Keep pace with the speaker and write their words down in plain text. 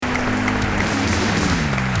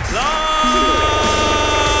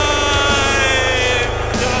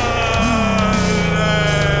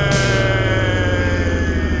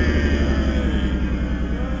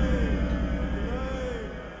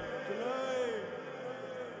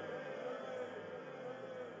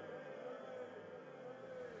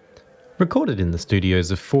Recorded in the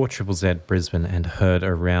studios of 4ZZZ Brisbane and heard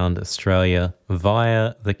around Australia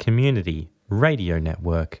via the Community Radio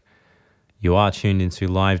Network. You are tuned into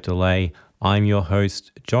Live Delay. I'm your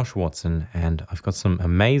host, Josh Watson, and I've got some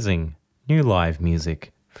amazing new live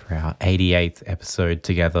music for our 88th episode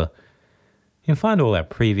together. You can find all our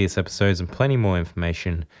previous episodes and plenty more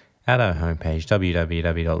information at our homepage,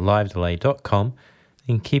 www.livedelay.com. You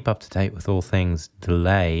can keep up to date with all things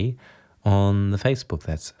delay on the Facebook.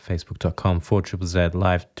 That's facebook.com/4ZZZ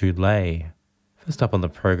Live Delay. First up on the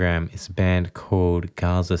program is a band called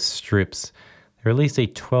Gaza Strips. They released a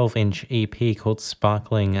 12-inch EP called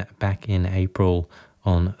Sparkling back in April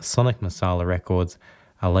on Sonic Masala Records,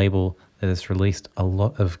 a label that has released a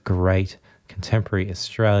lot of great contemporary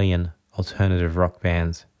Australian alternative rock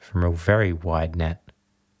bands from a very wide net,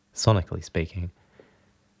 sonically speaking.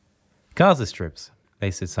 Gaza Strips,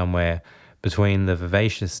 they sit somewhere between the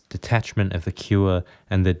vivacious detachment of The Cure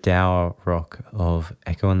and the dour rock of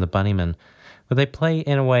Echo and the Bunnymen, but they play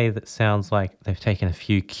in a way that sounds like they've taken a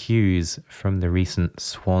few cues from the recent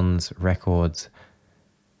Swans records.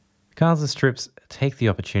 Gaza Strips take the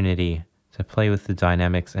opportunity to play with the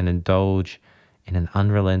dynamics and indulge in an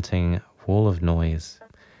unrelenting wall of noise.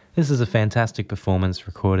 This is a fantastic performance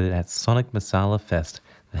recorded at Sonic Masala Fest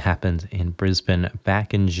that happened in Brisbane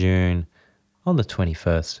back in June, on the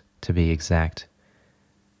 21st to be exact.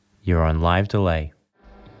 You're on Live Delay.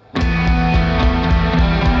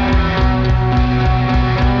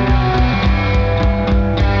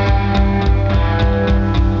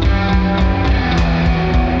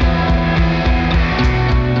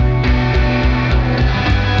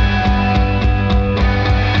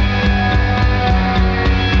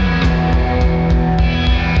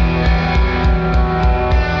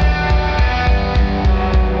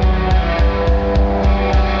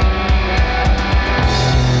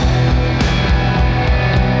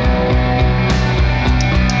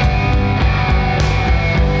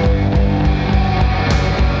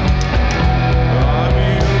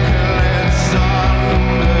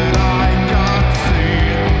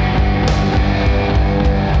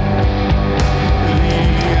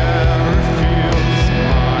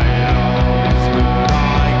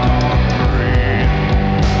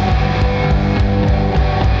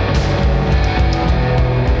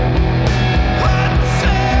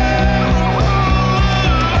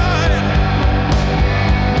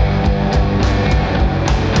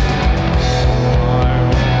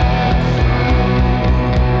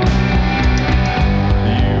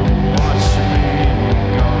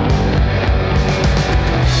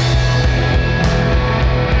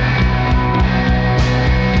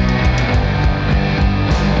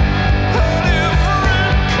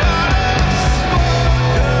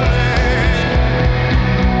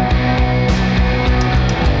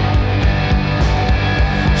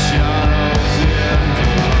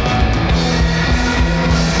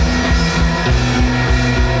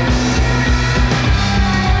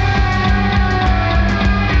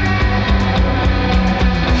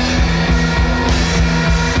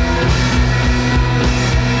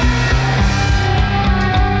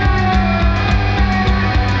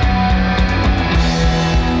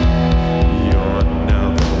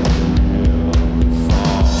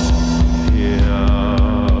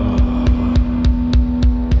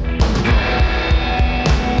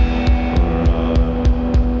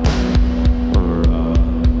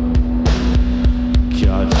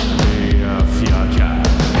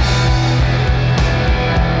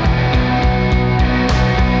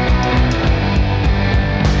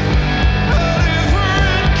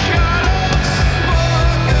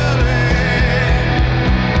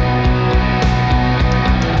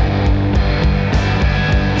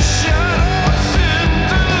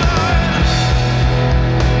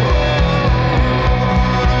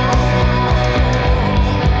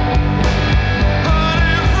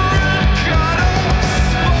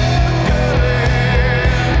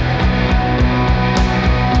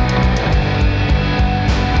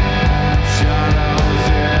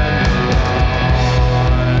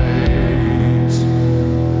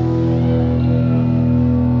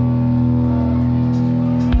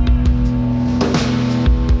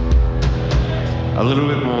 A little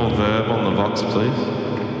bit more verb on the Vox, please.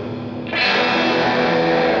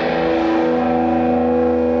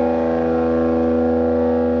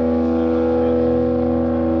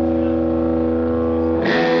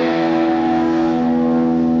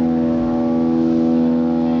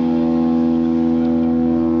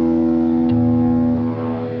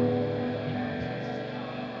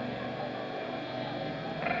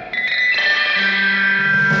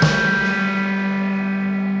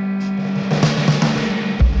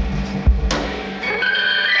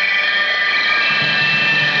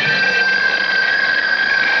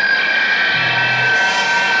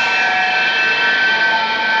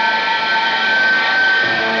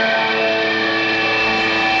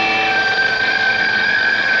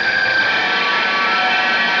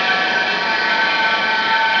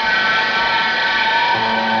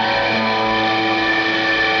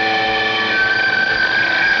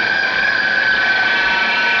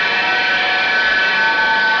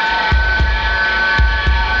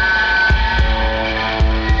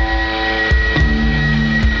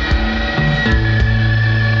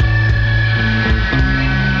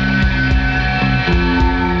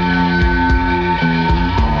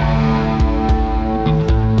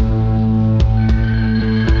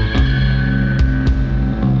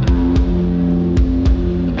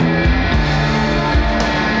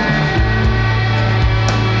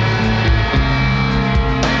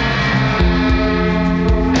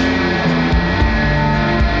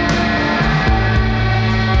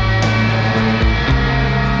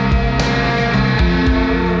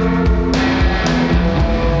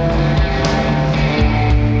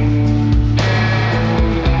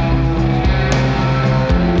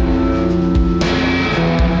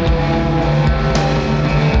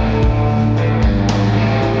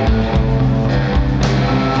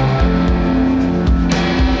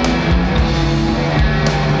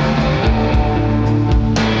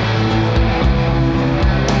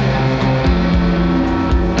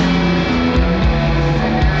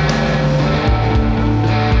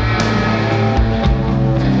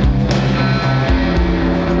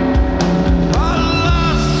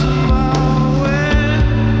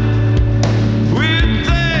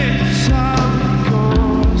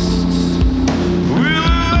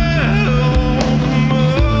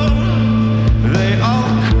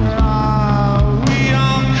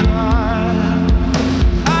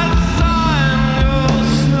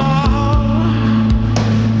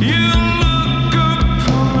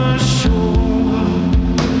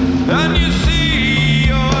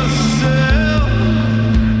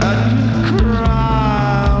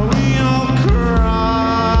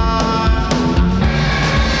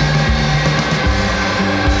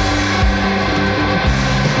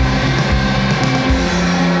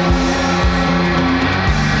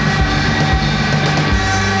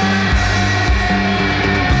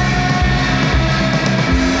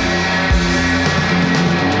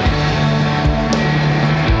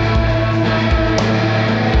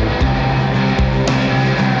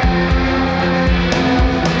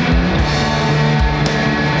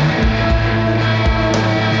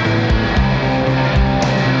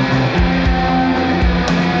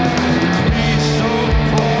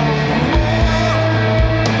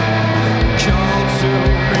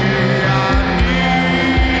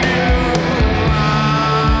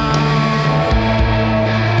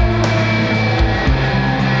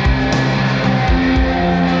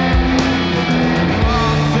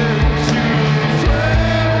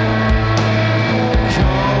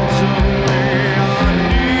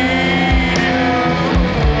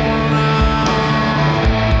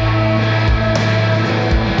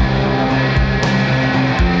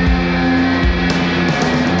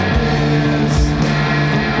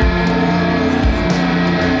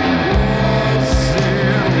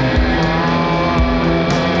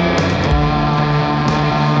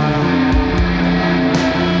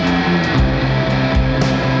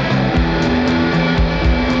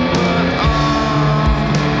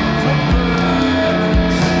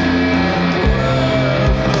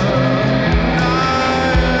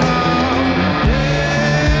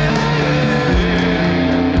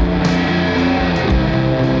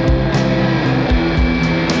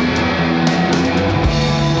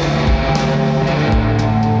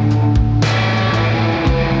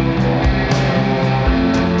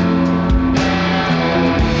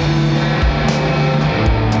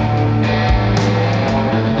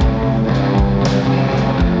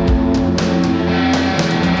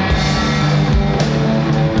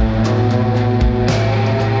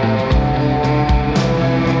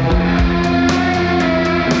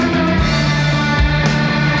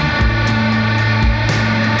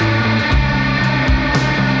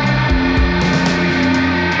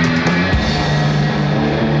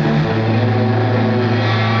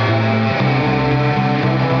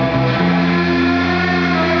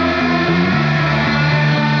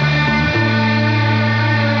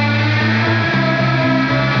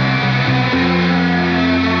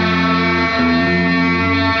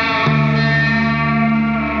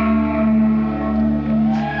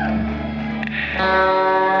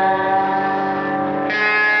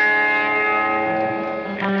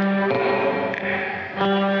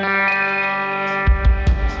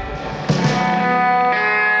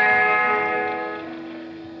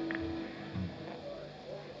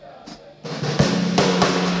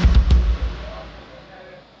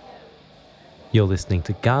 You're listening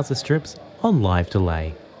to Gaza Strips on live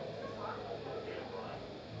delay.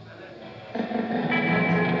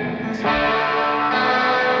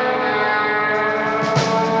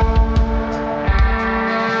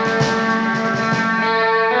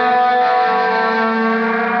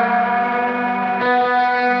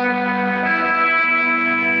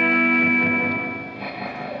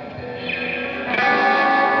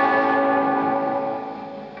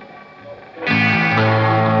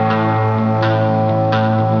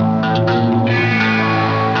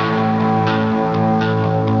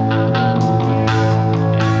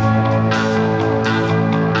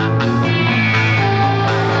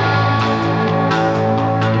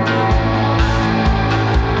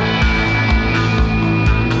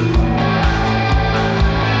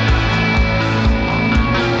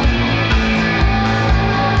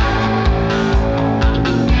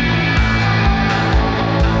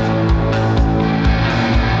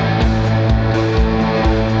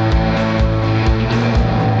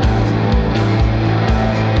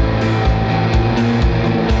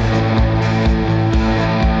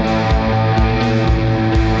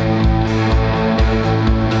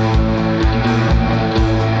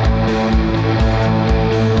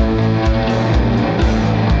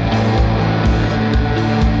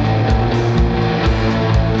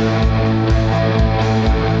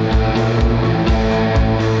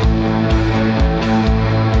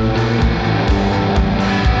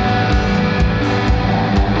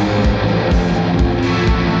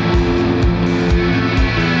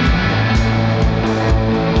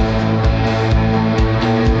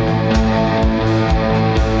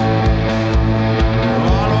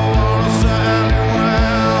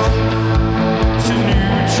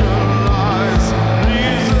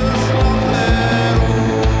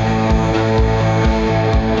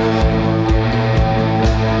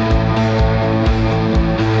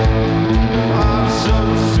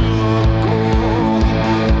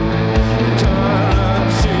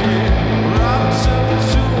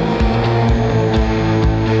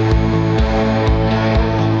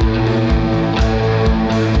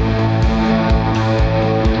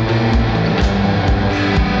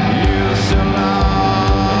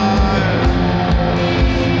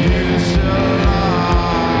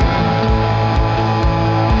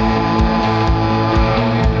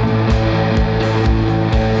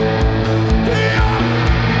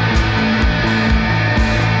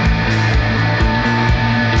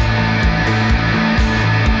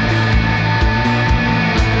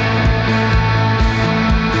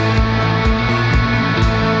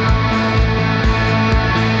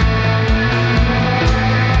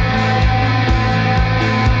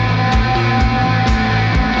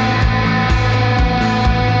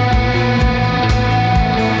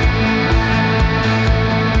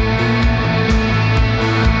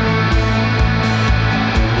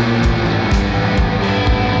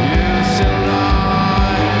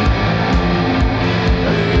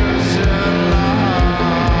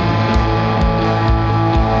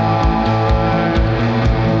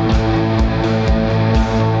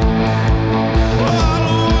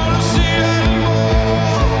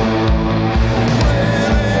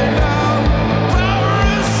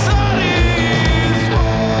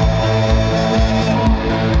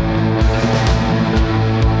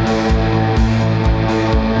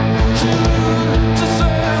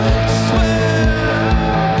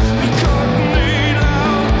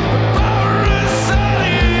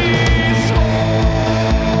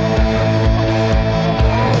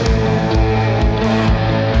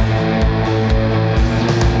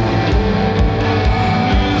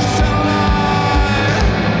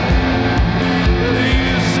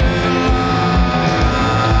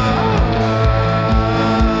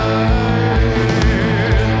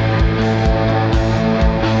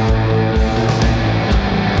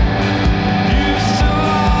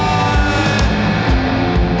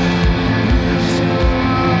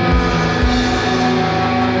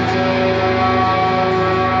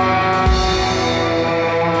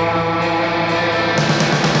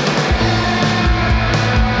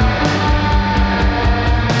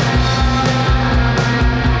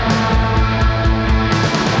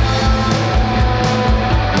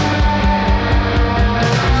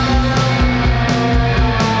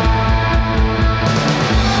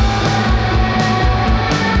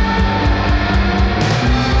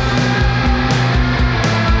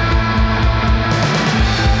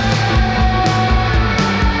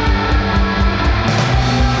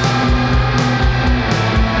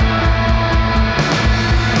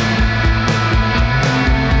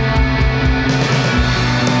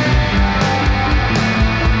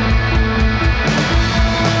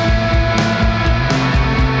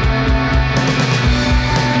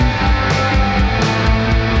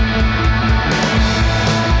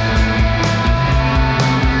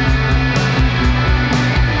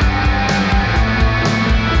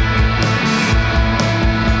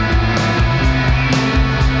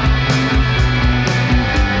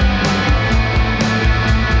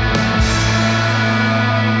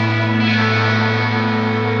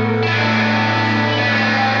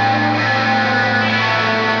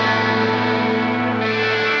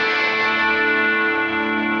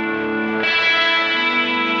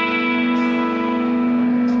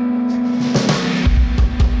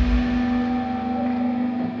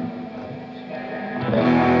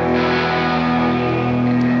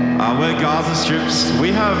 We're Gaza Strips.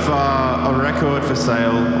 We have a record for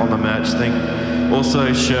sale on the merch thing.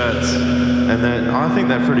 Also shirts. And then I think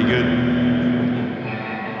they're pretty good.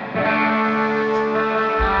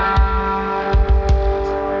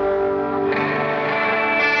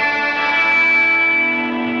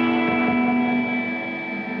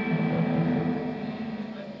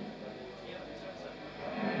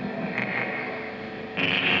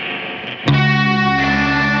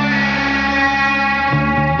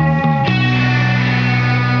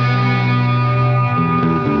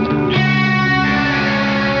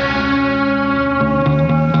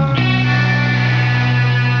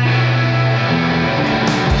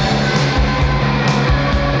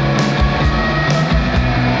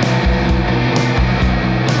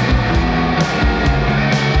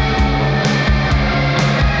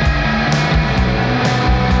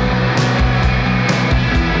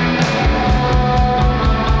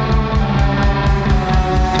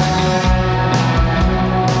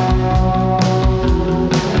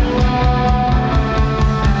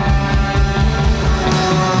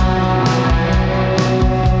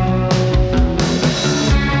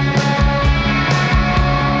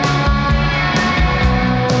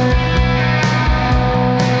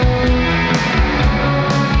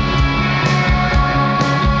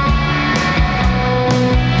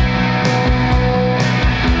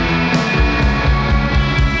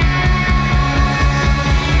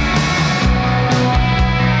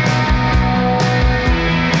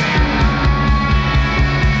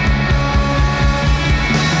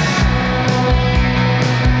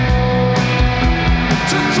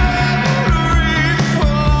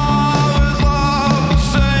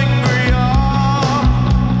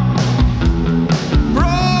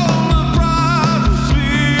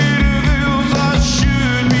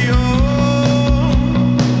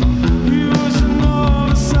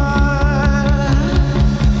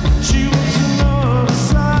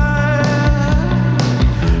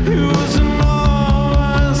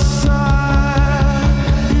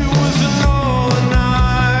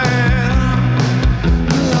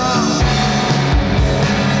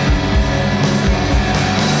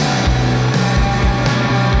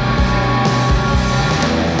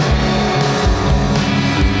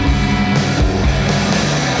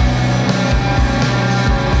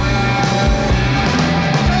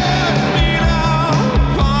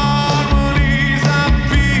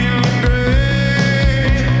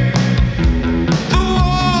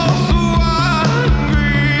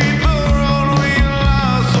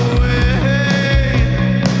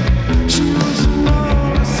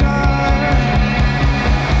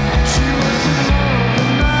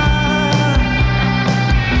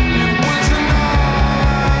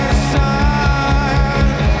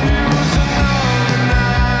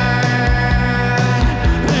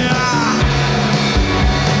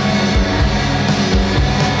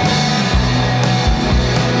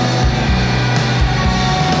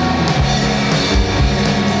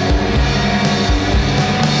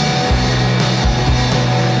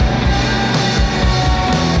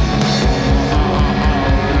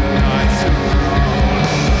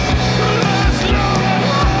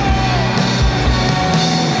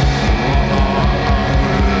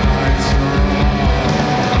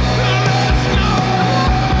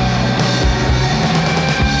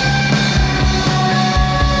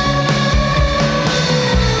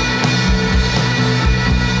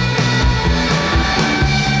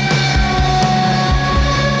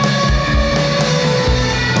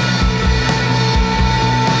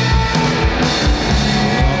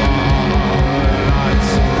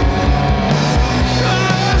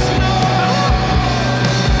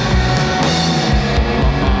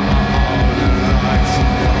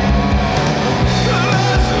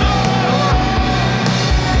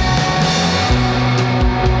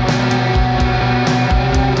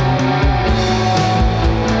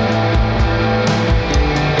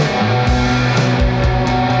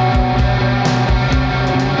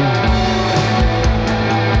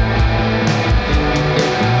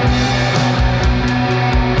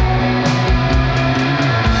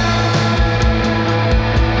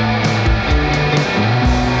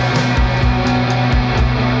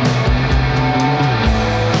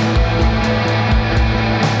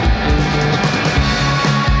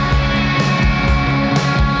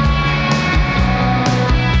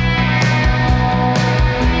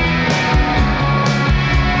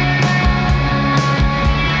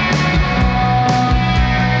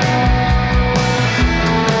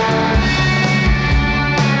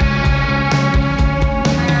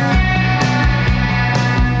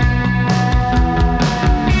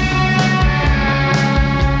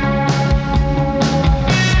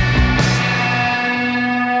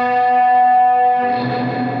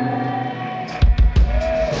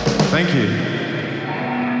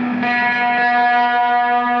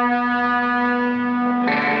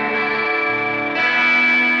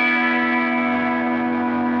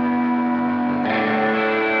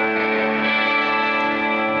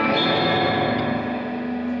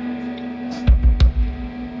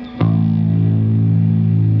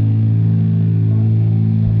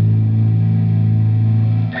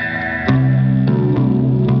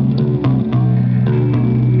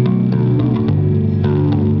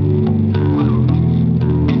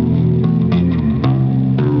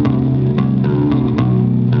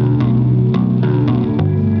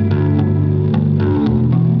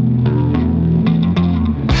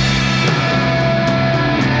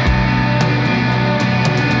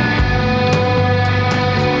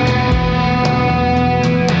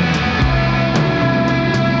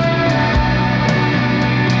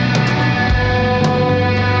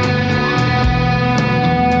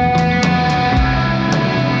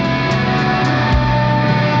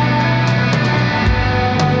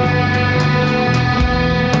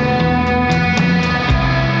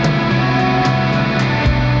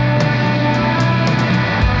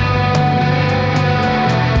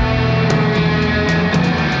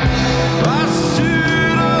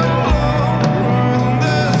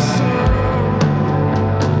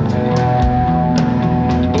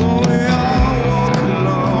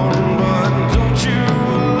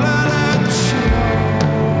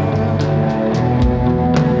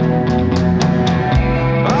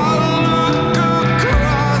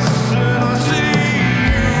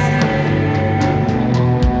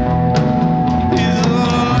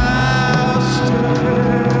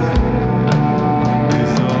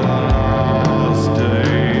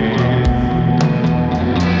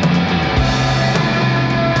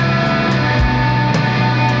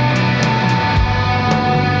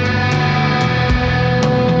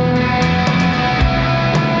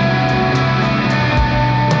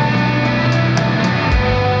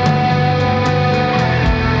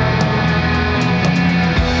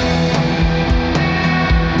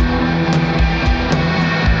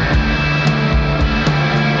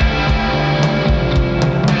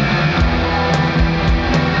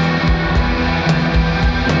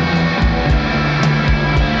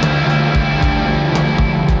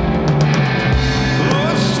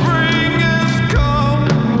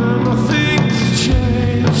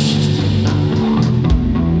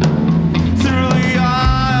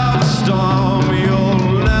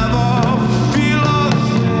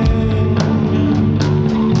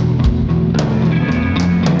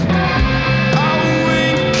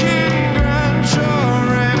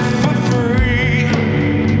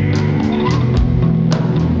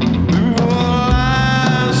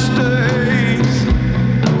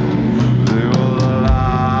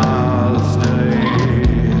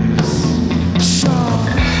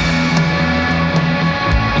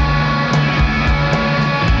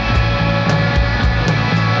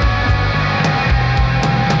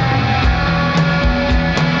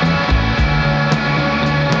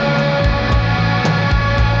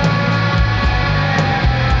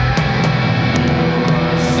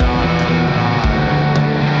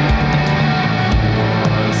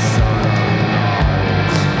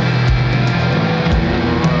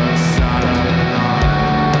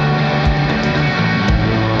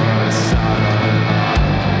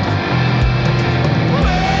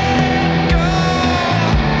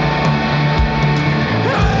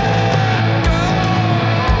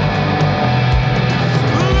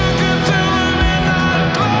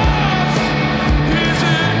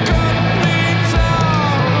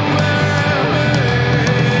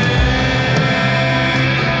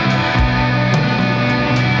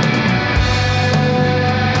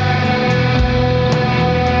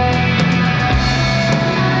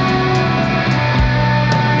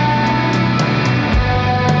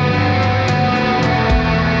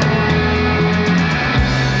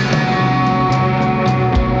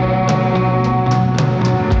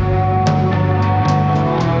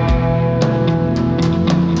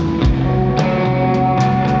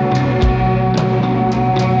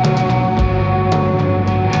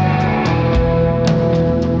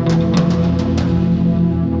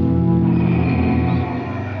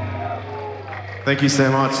 Thank you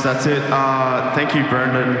so much. That's it. Thank you,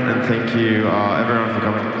 Brendan, and thank you, everyone, for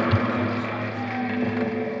coming.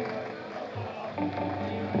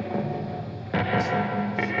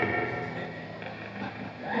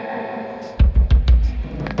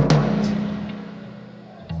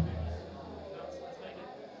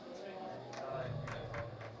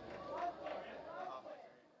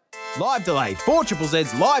 Live Delay,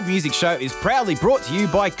 4ZZ's live music show is proudly brought to you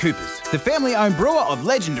by Coopers, the family-owned brewer of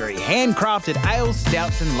legendary handcrafted ales,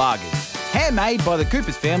 stouts and lagers. Handmade by the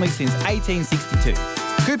Coopers family since 1862.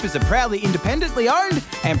 Coopers are proudly independently owned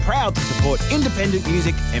and proud to support independent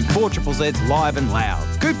music and 4ZZ's Live and Loud.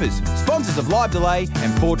 Coopers, sponsors of Live Delay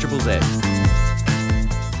and 4ZZZ.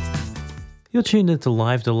 You're tuned into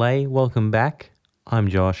Live Delay. Welcome back. I'm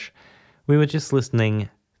Josh. We were just listening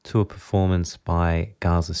to a performance by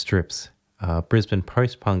Gaza Strips, a Brisbane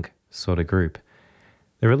post-punk sort of group.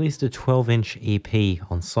 They released a 12-inch EP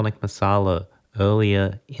on Sonic Masala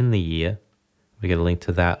earlier in the year. We get a link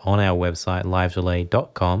to that on our website,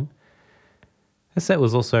 livedelay.com. The set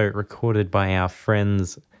was also recorded by our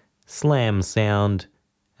friends Slam Sound,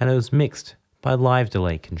 and it was mixed by Live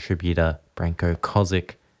Delay contributor Branko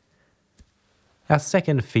Kozik. Our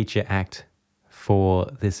second feature act for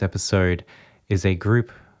this episode is a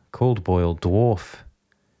group called Boiled Dwarf.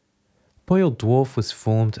 Boiled Dwarf was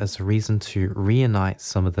formed as a reason to reunite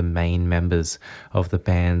some of the main members of the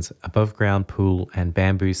bands Above Ground Pool and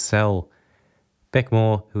Bamboo Cell. Beck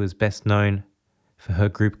Moore, who is best known for her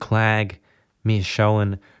group Clag, Mia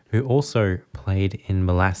Schoen, who also played in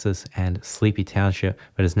Molasses and Sleepy Township,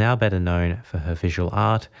 but is now better known for her visual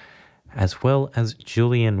art, as well as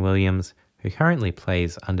Julian Williams, who currently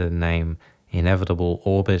plays under the name Inevitable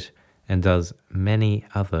Orbit and does many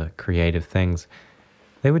other creative things.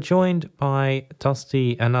 They were joined by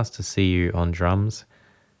Tosti Anastasiou on drums.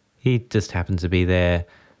 He just happened to be there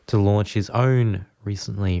to launch his own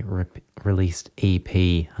recently released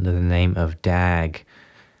EP under the name of Dag.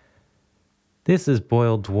 This is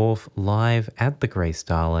Boiled Dwarf live at the Grey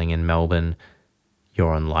Starling in Melbourne.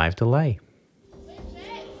 You're on Live Delay.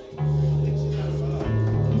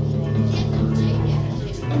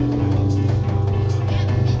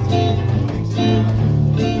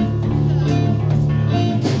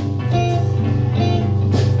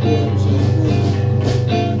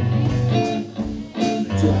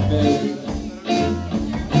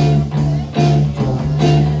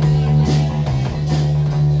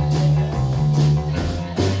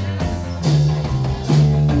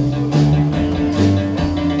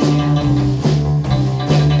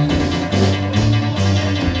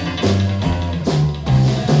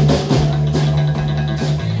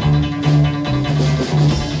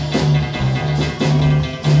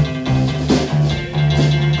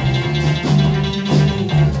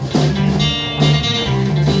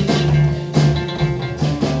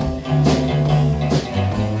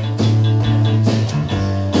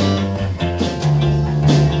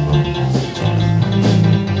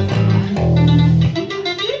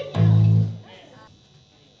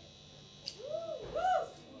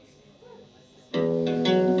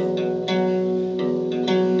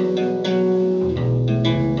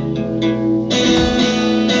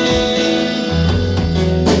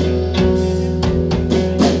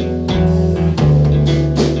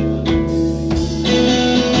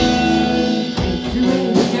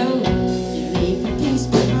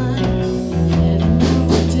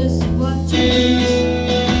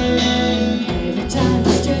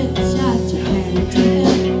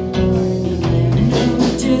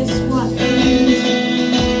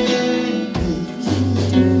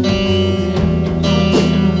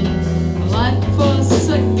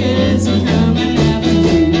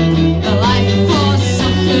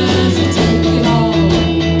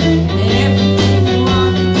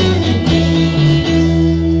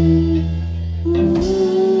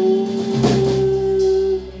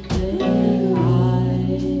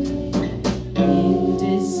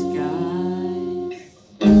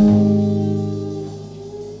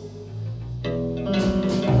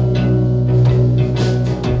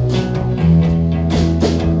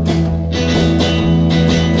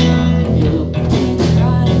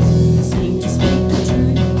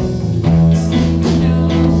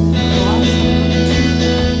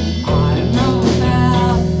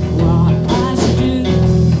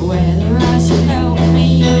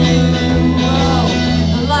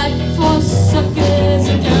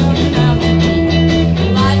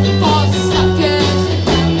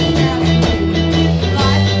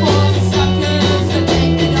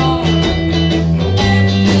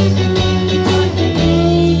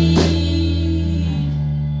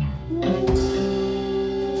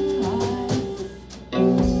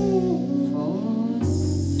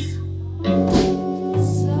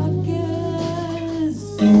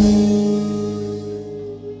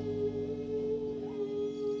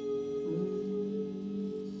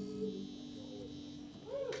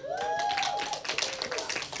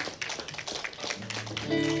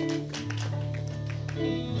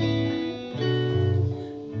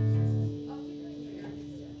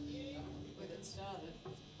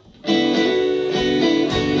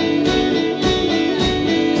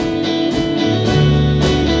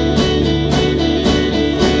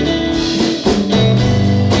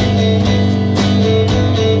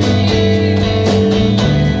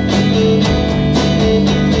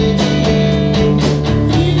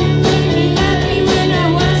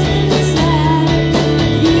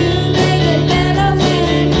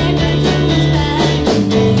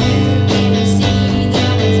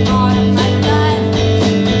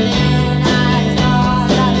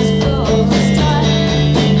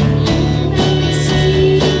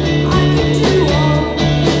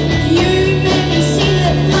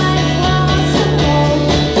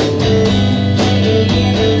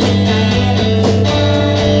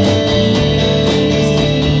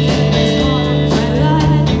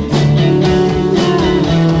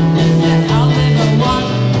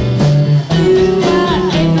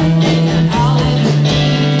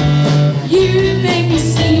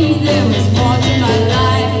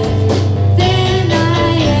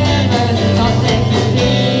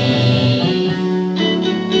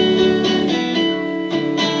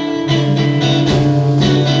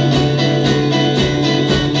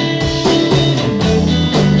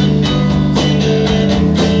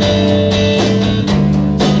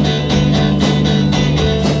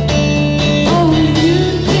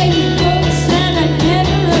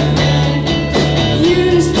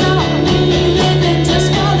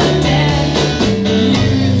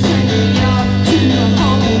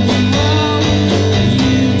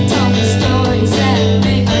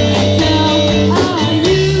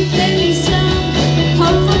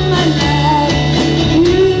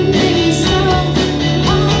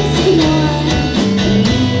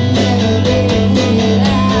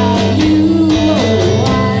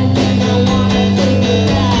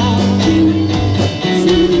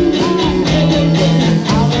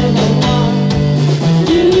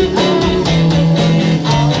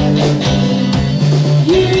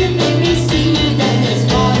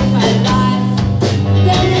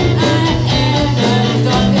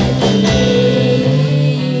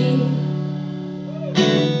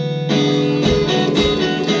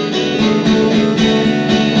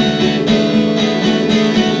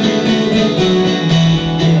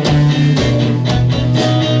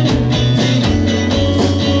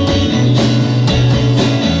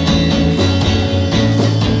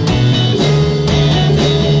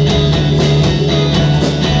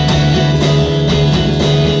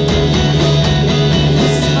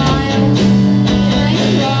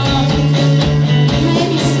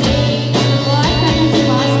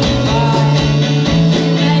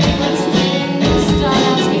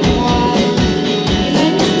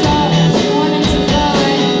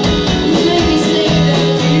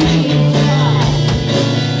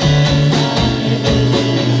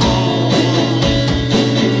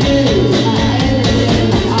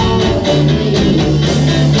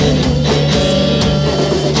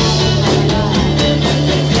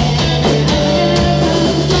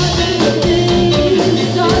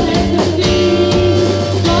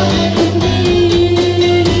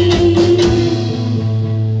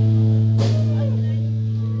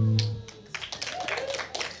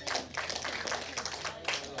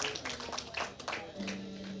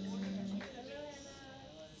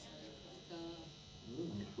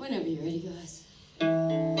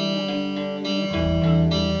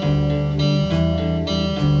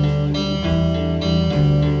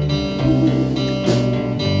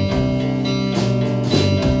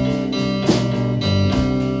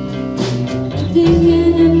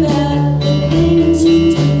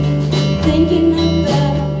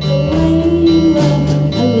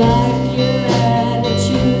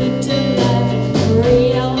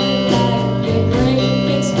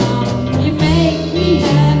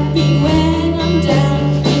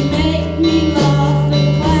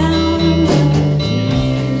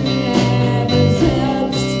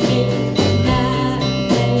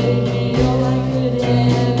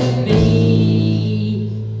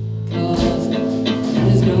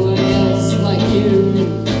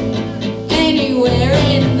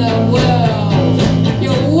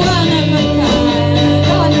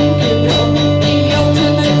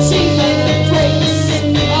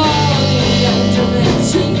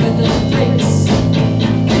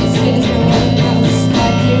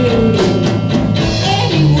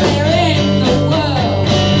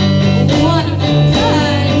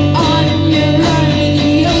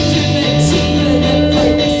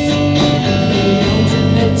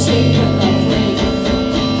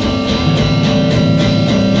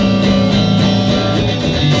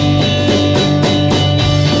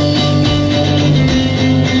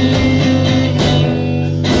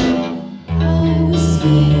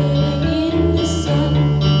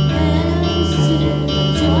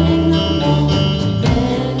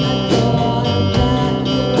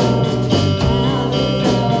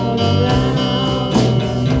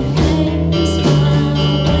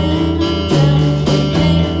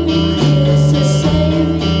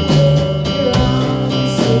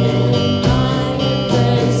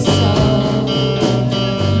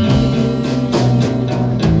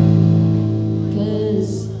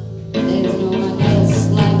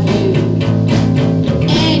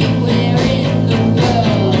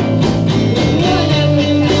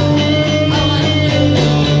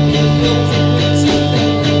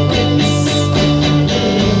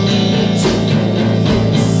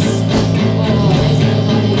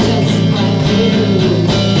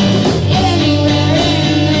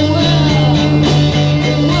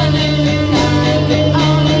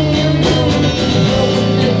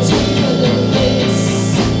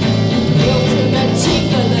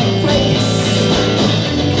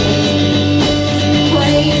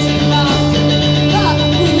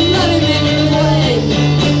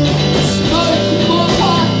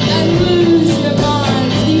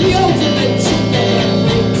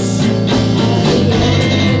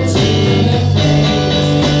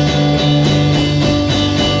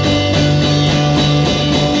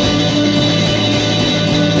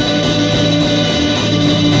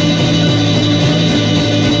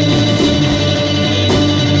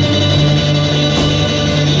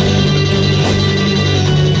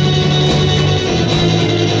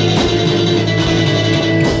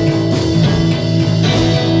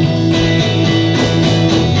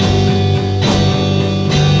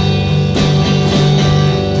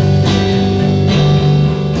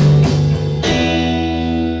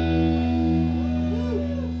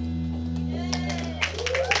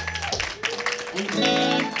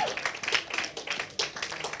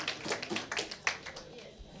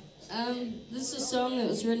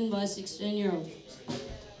 my 16-year-old.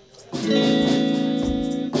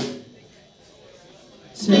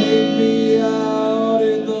 Take me out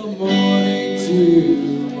in the morning to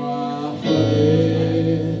my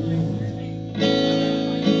honey.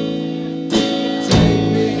 Take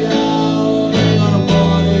me out in the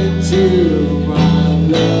morning to my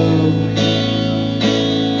love.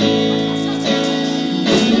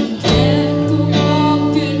 Can't go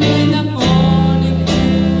walking in the morning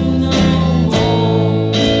dew no more.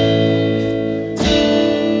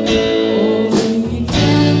 Oh, you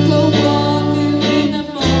can't go walking in the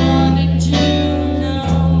morning dew no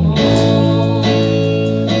more.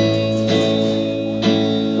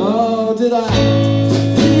 Oh, did I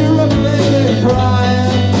hear a baby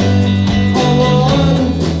crying? Oh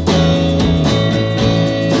Lord.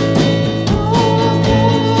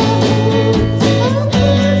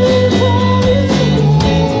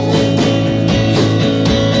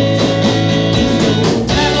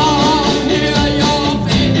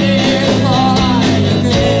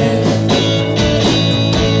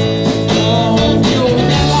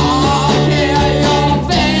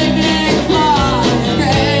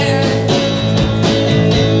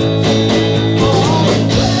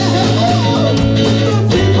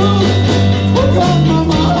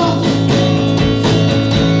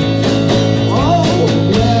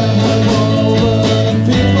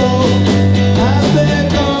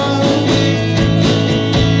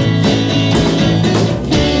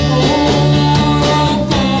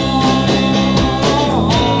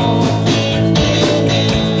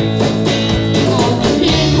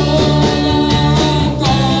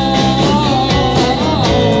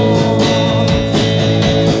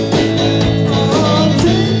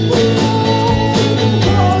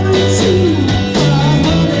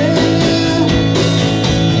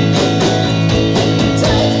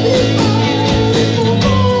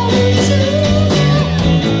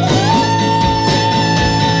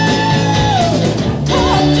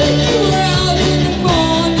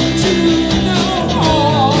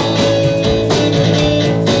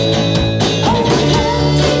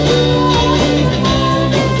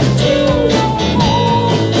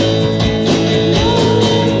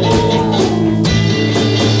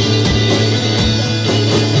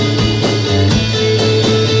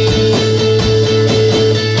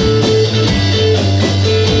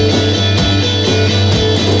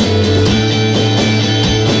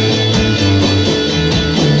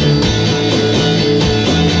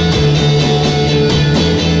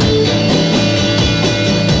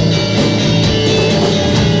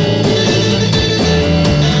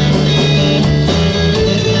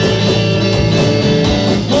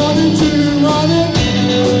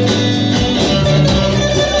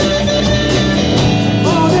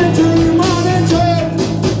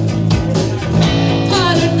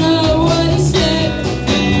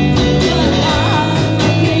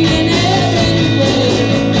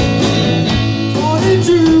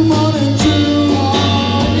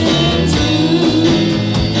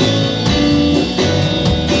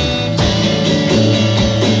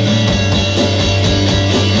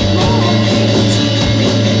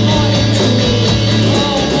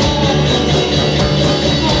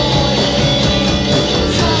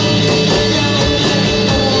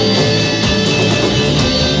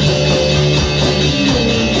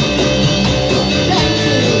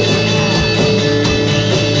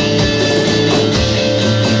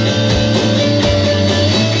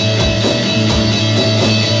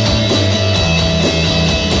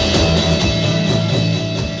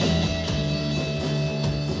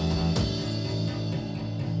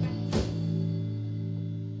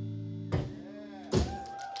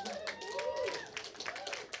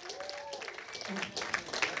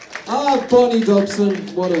 Ah, Bonnie Dobson,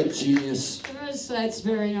 what a genius. It's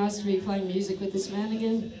very nice to be playing music with this man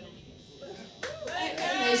again.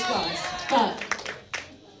 And these guys. But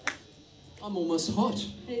I'm almost hot.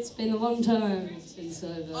 it's been a long time since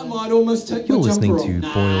I've... I might almost take You're my listening jumper to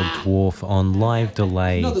off. Boiled Dwarf on live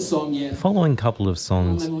delay. Another song, yeah. The following couple of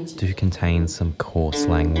songs do contain some coarse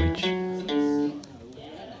language.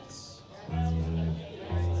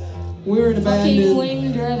 We're in a band Fucking in,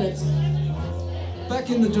 winged rabbits. back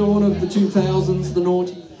in the dawn of the 2000s, the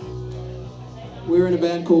noughties. We were in a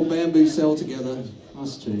band called Bamboo Cell together,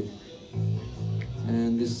 us two.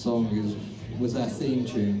 And this song was our theme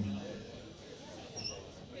tune.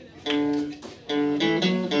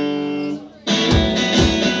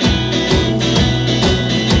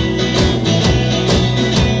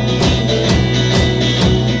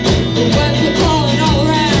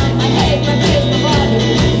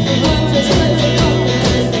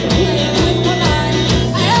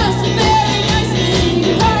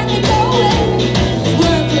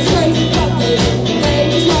 Work was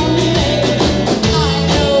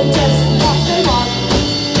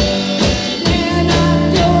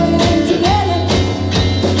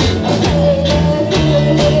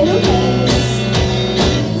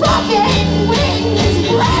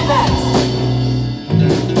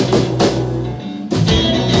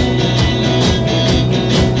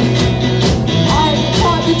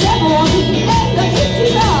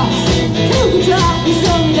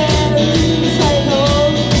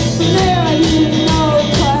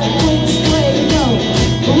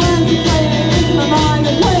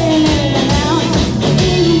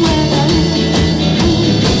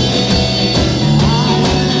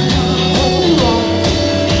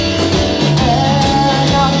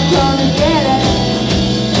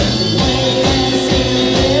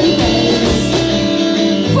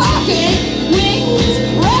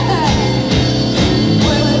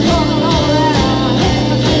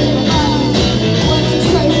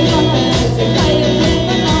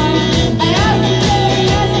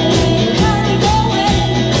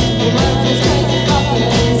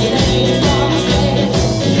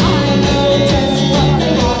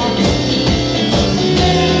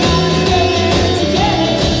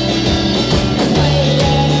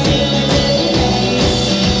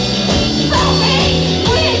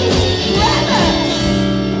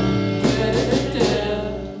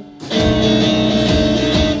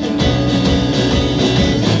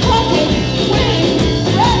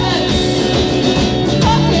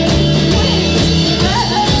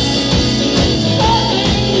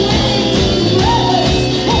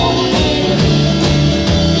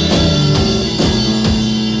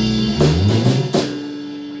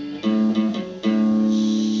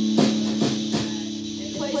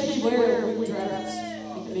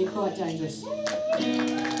Just I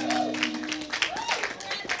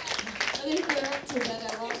think we're up to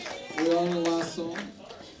that, Ross. we're on the last song.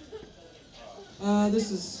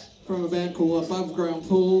 This is from a band called Above Ground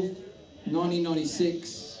Pool,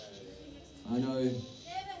 1996. I know.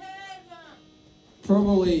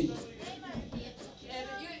 Probably. Yeah,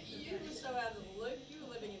 but you were so out of the loop. You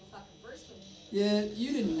were living in fucking Brisbane. Yeah,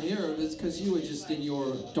 you didn't hear of it because you were just in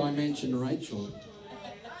your dimension, Rachel.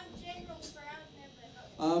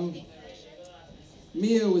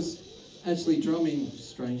 Mia was actually drumming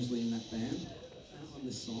strangely in that band on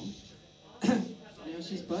this song. Now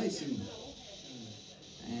she's bassing.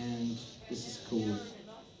 And this is called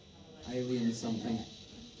Alien Something.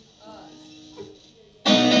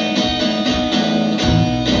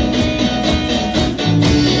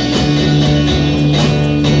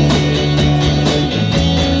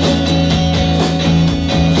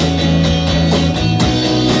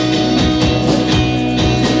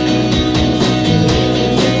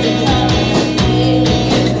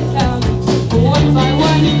 One by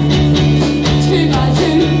one, two by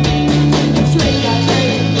two, three by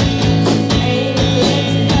three.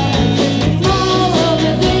 Aliens are coming all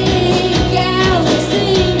over the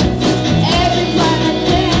galaxy. Every planet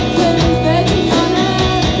they're converging on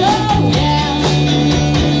Earth. Oh yeah,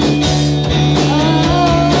 oh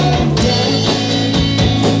yeah.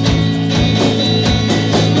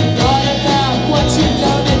 What about what you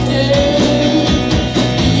gonna do?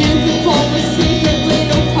 You can form a secret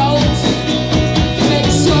little cult. Make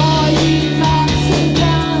sure you got some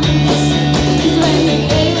guns. 'Cause when the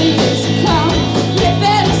aliens come, you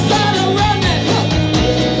better start a running.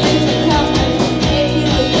 Aliens are coming,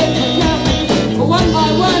 aliens are coming. One by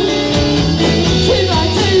one, two by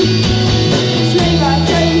two, three by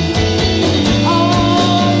three. All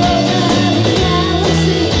over the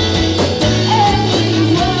galaxy, every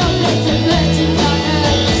world that's a virgin on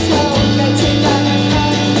Earth. So get your gun and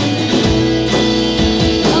run.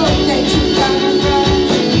 Oh, get your gun and run.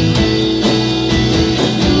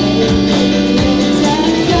 Aliens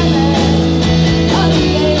are coming. Oh, the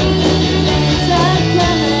aliens are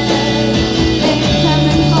coming. They're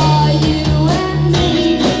coming for you and me.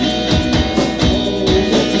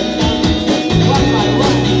 Aliens are coming. One by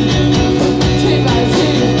one, two by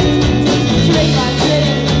two, three by three.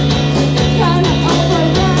 They're gonna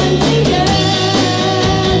overrun the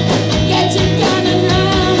earth. Get your gun and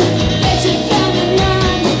run. Get your gun and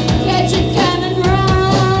run. Get your gun and run.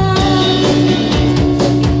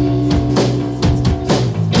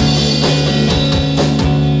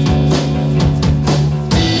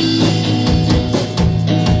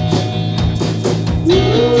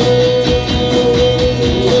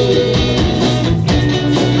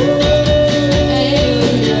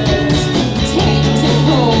 Aliens,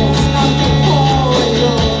 tentacles of the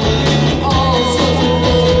corridor, all sorts of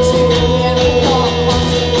things you never thought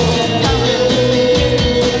possible. Coming for you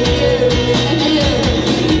and you.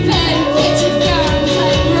 You better get your guns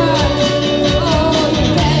and run. Oh, you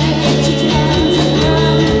better get your guns and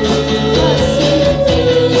run. 'Cause see,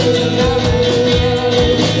 aliens are coming.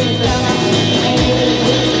 Aliens are coming. Aliens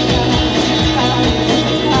are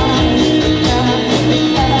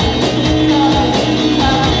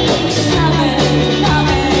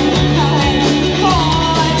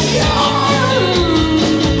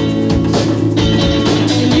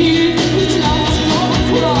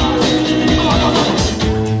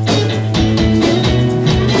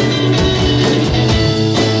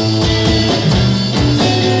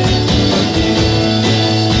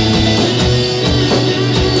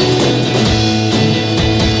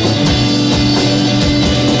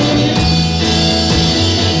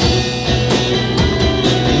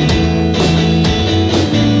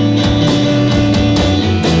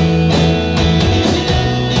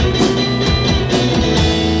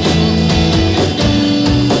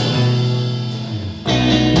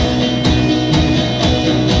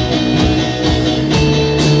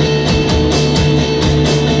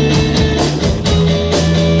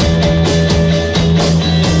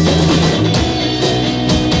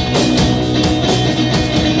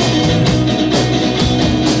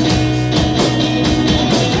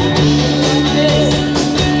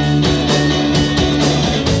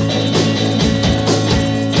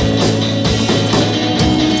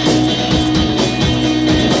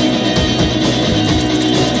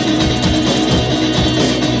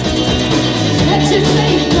That's your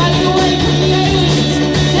fate, running away from the aliens.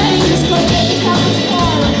 Now you just gotta get the cops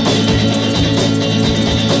for 'em.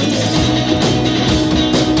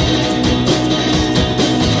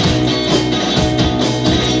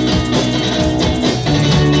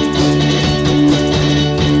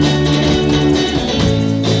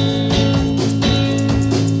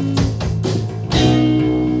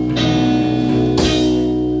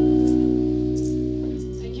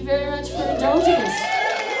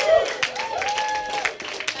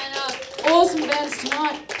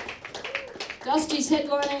 Dusty's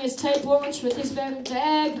headlining his tape launch with his band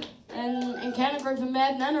Tag, and Encounter Group and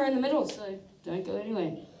Mad Nana in the middle, so don't go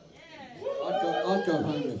anywhere. I'd go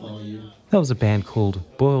home if I were you. That was a band called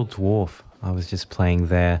Boiled Dwarf I was just playing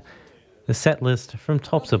there. The set list from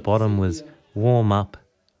top to bottom was Warm Up,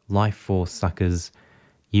 Life Force Suckers,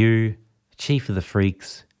 You, Chief of the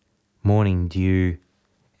Freaks, Morning Dew,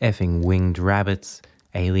 Effing Winged Rabbits,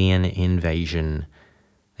 Alien Invasion.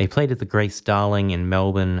 They played at the Grace Darling in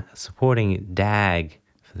Melbourne, supporting DAG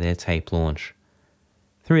for their tape launch.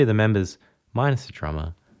 3 of the members, minus the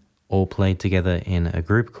drummer, all played together in a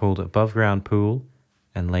group called Above Ground Pool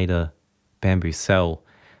and later Bamboo Cell.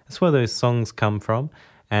 That's where those songs come from,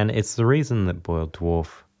 and it's the reason that Boiled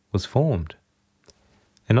Dwarf was formed.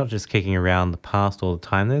 They're not just kicking around the past all the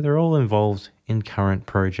time, they're all involved in current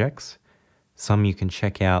projects. Some you can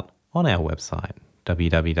check out on our website,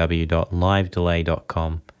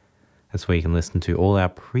 www.livedelay.com. That's where you can listen to all our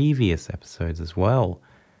previous episodes as well.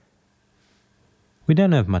 We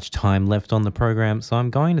don't have much time left on the program, so I'm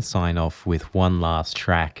going to sign off with one last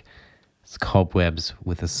track. It's Cobwebs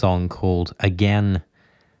with a song called Again.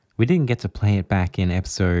 We didn't get to play it back in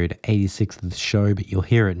episode 86 of the show, but you'll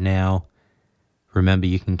hear it now. Remember,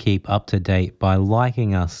 you can keep up to date by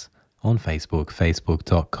liking us on Facebook,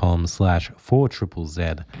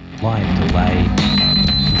 facebook.com/4ZZZ Live Delay.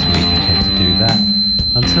 That's where you can get to do that.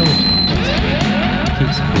 Until next week,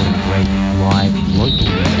 keep supporting great live local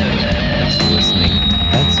music. Thanks for listening.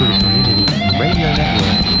 Thanks to the Community Radio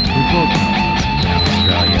Network who broadcasts around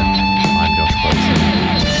Australia. I'm Josh Watson.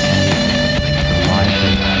 For Live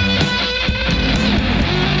Delay.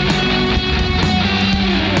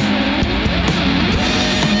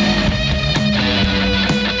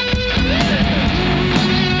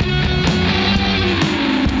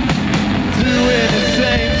 Doing the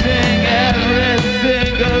same thing every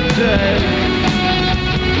single day.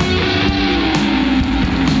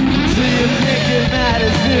 Do you think it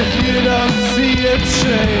matters if you don't see a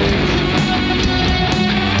change?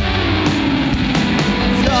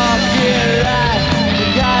 Talking like you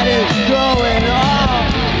got it going on.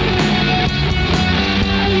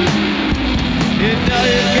 You know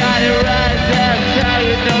you got it right, that's how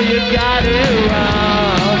you know you got it wrong.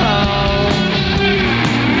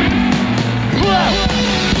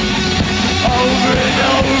 Over and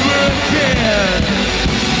over again,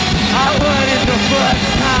 I heard it the first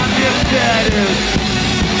time you said it.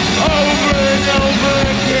 Over and over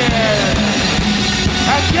again, I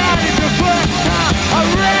got it the first time I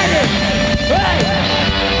read it. Hey!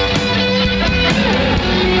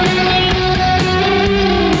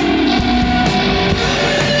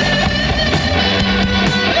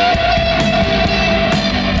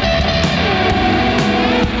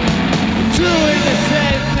 Doing the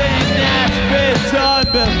same thing that's been done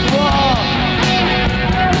before.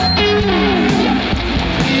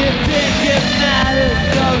 Do you think it matters?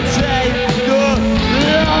 Don't take the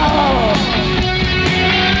law.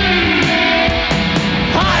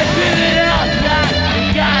 Hyping it up like you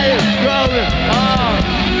got it going on.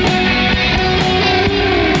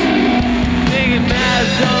 Think it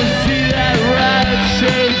matters? Don't see that right,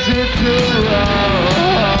 change it to wrong.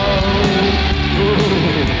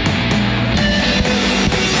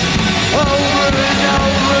 Over and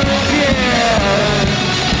over again,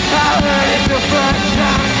 I heard it the first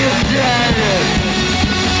time you said it.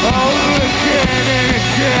 Over again and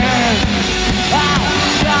again, I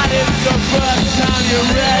got it the first time you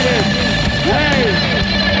read it. Hey!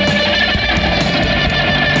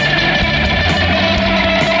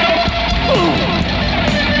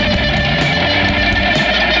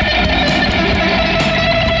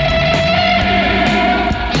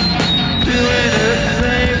 Doing the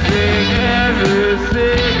same thing every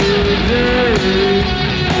single day.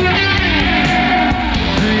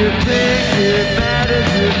 Do you think it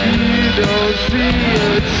matters if you don't see a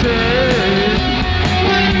change?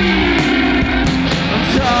 I'm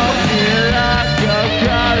talking like I've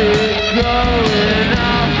got it going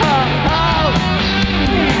on.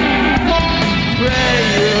 Pray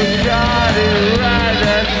you got it right,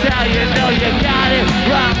 that's how you know you got it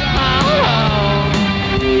right.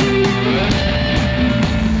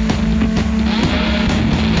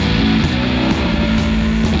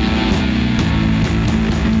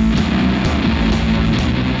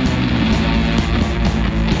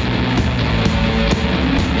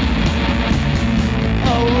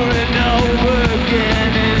 Over and over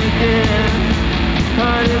again and again,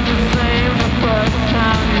 heard it the same the first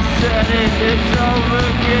time you said it. It's over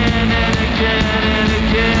again and again and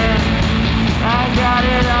again. I got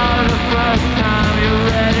it all the first time you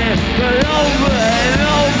read it, but over and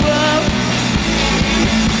over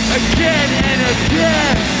again and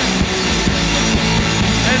again.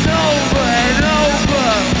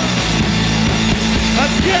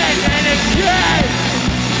 again and again.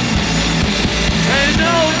 And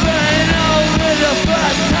over the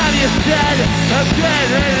first time you said again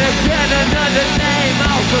and again another name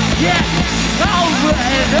I'll forget. Over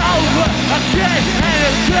and over again and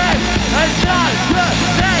again another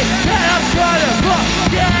name that I'm gonna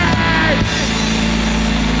forget.